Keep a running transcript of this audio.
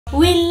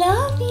We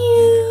love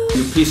you!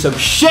 You piece of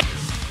shit!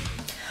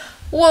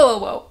 Whoa, whoa,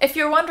 whoa. If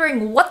you're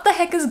wondering what the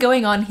heck is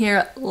going on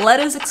here, let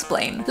us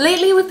explain.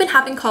 Lately, we've been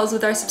having calls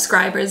with our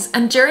subscribers,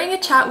 and during a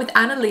chat with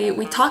Annalie,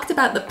 we talked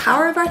about the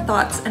power of our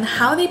thoughts and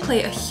how they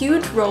play a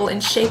huge role in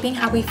shaping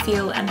how we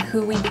feel and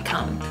who we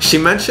become. She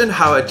mentioned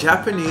how a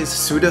Japanese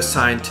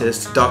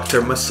pseudoscientist,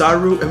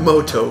 Dr.Masaru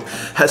Emoto,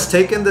 has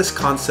taken this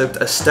concept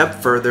a step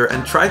further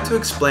and tried to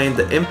explain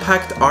the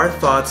impact our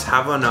thoughts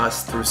have on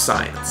us through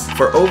science.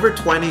 For over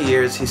 20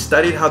 years, he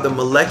studied how the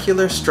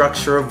molecular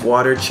structure of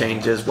water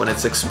changes when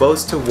it's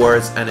exposed to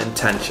words and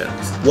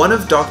intentions. One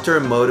of Dr.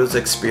 Emoto's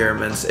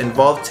experiments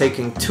involved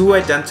taking two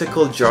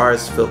identical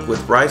jars filled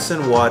with rice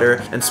and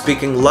water and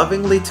speaking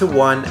lovingly to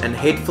one and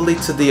hatefully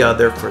to the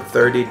other for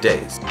 30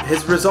 days.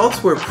 His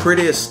results were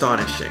pretty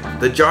astonishing.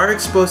 The jar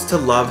exposed to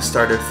love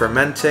started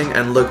fermenting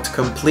and looked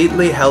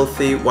completely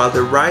healthy, while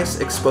the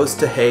rice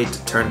exposed to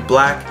hate turned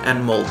black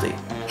and moldy.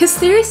 His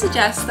theory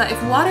suggests that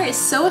if water is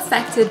so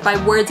affected by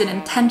words and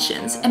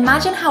intentions,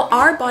 imagine how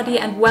our body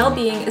and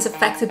well-being is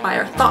affected by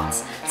our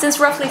thoughts, since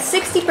roughly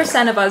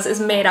 60% of us is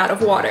made out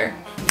of water.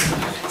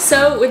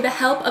 So, with the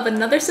help of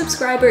another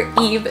subscriber,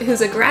 Eve,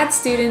 who's a grad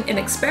student in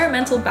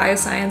experimental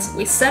bioscience,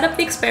 we set up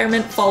the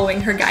experiment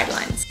following her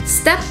guidelines.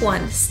 Step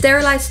 1.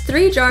 Sterilize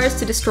 3 jars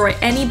to destroy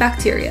any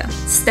bacteria.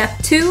 Step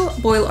 2.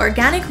 Boil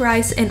organic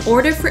rice in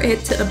order for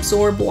it to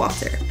absorb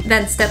water.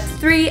 Then step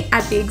 3.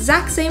 Add the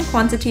exact same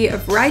quantity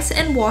of rice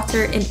and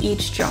water in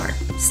each jar.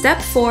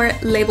 Step 4.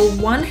 Label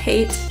 1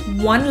 hate,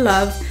 1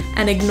 love,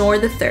 and ignore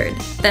the third.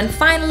 Then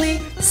finally,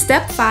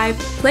 step 5,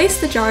 place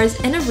the jars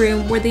in a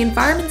room where the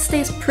environment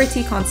stays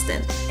pretty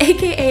constant,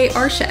 aka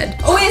our shed.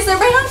 Oh wait, is that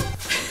right on?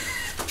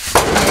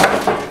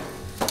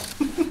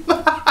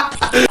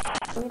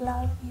 We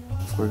love you.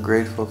 We're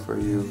grateful for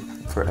you,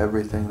 for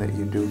everything that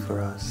you do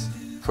for us,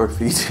 for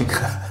feeding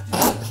us.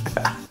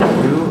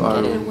 You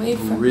are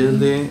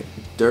really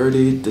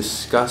dirty,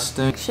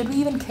 disgusting. Should we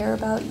even care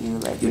about you?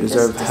 Like, you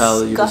deserve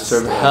hell, you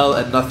deserve hell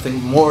and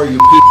nothing more, you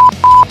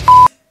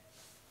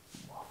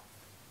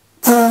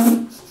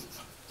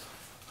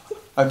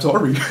I'm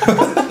sorry.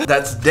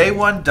 That's day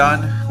 1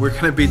 done. We're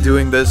gonna be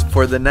doing this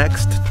for the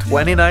next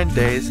 29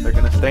 days. They're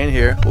gonna stay in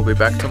here. We'll be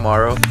back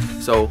tomorrow.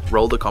 So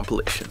roll the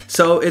compilation.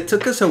 So it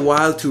took us a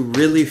while to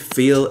really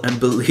feel and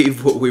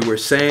believe what we were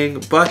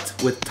saying, but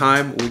with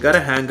time we got a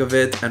hang of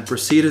it and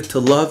proceeded to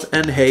love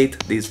and hate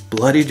these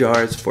bloody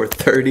jars for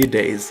 30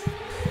 days.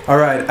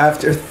 Alright,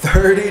 after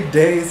 30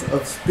 days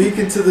of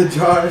speaking to the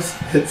jars,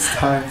 it's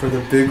time for the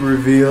big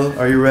reveal.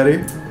 Are you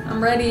ready?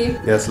 I'm ready.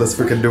 Yes, let's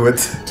freaking do it.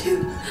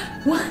 2,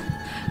 1.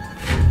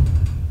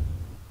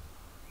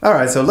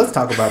 Alright, so let's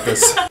talk about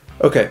this.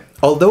 Okay,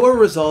 although our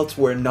results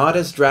were not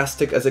as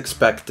drastic as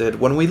expected,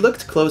 when we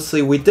looked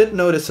closely we did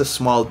notice a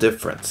small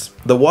difference.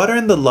 The water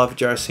in the love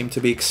jar seemed to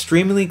be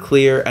extremely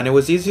clear and it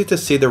was easy to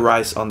see the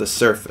rice on the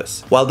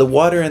surface, while the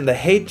water in the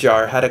hate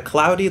jar had a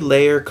cloudy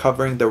layer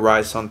covering the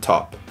rice on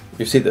top.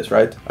 You see this,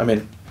 right? I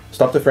mean,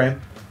 stop the frame.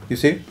 You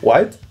see?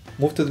 White?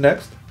 Move to the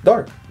next.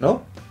 Dark.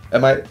 No?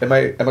 Am I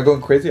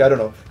going crazy? I don't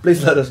know.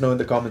 Please let us know in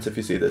the comments if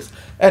you see this.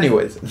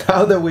 Anyways,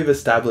 now that we've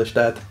established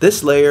that,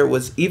 this layer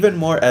was even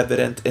more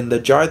evident in the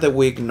jar that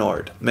we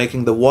ignored,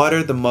 making the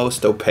water the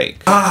most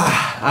opaque.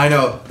 I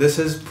know, this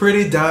is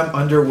pretty damn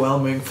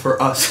underwhelming for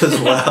us as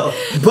well.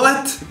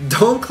 But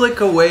don't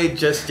click away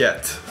just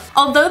yet.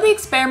 Although the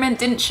experiment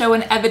didn't show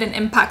an evident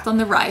impact on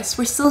the rice,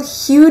 we're still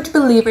huge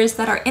believers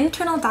that our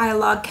internal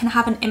dialogue can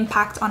have an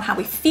impact on how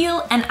we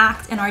feel and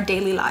act in our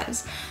daily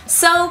lives.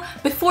 So,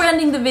 before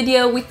ending the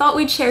video, we thought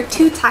we'd share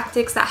 2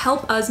 tactics that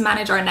help us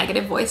manage our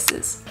negative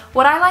voices.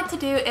 What I like to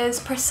do is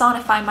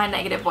personify my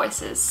negative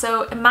voices,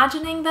 so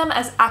imagining them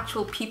as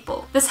actual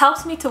people. This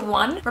helps me to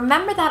 1,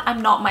 remember that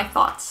I'm not my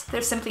thoughts.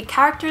 They're simply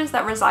characters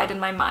that reside in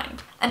my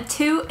mind. And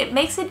 2, it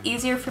makes it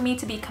easier for me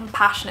to be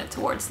compassionate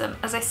towards them,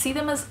 as I see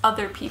them as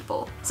other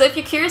people. So if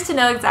you're curious to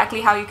know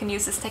exactly how you can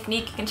use this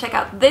technique, you can check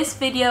out this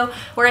video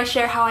where I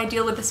share how I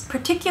deal with this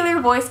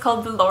particular voice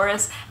called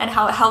Dolores and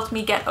how it helped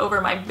me get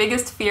over my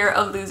biggest fear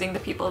of losing the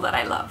people that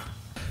I love.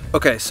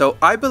 Okay, so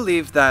I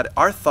believe that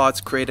our thoughts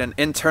create an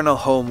internal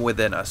home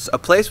within us, a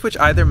place which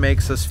either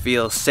makes us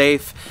feel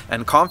safe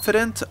and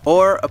confident,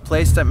 or a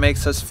place that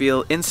makes us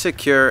feel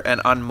insecure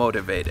and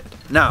unmotivated.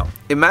 Now,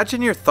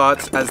 imagine your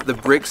thoughts as the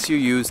bricks you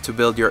use to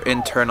build your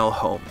internal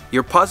home.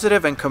 Your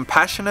positive and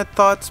compassionate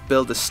thoughts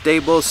build a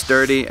stable,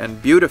 sturdy,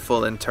 and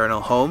beautiful internal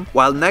home,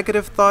 while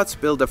negative thoughts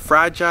build a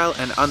fragile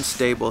and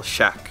unstable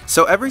shack.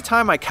 So every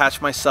time I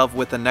catch myself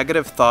with a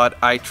negative thought,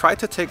 I try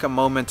to take a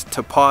moment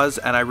to pause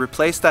and I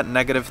replace that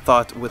negative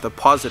thought with a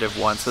positive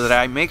one so that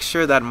I make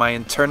sure that my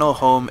internal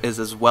home is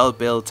as well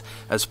built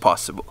as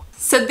possible.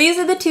 So these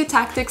are the 2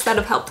 tactics that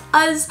have helped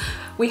us.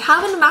 We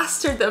haven't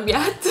mastered them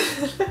yet.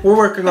 We're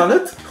working on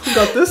it. We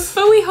got this.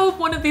 But we hope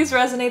one of these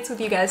resonates with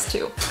you guys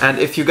too. And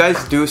if you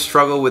guys do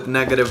struggle with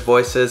negative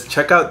voices,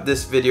 check out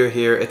this video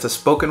here. It's a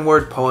spoken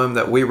word poem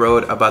that we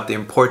wrote about the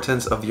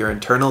importance of your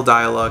internal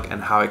dialogue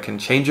and how it can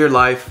change your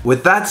life.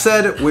 With that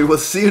said, we will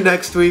see you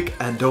next week,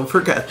 and don't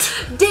forget,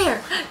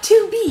 dare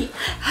to be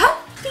happy.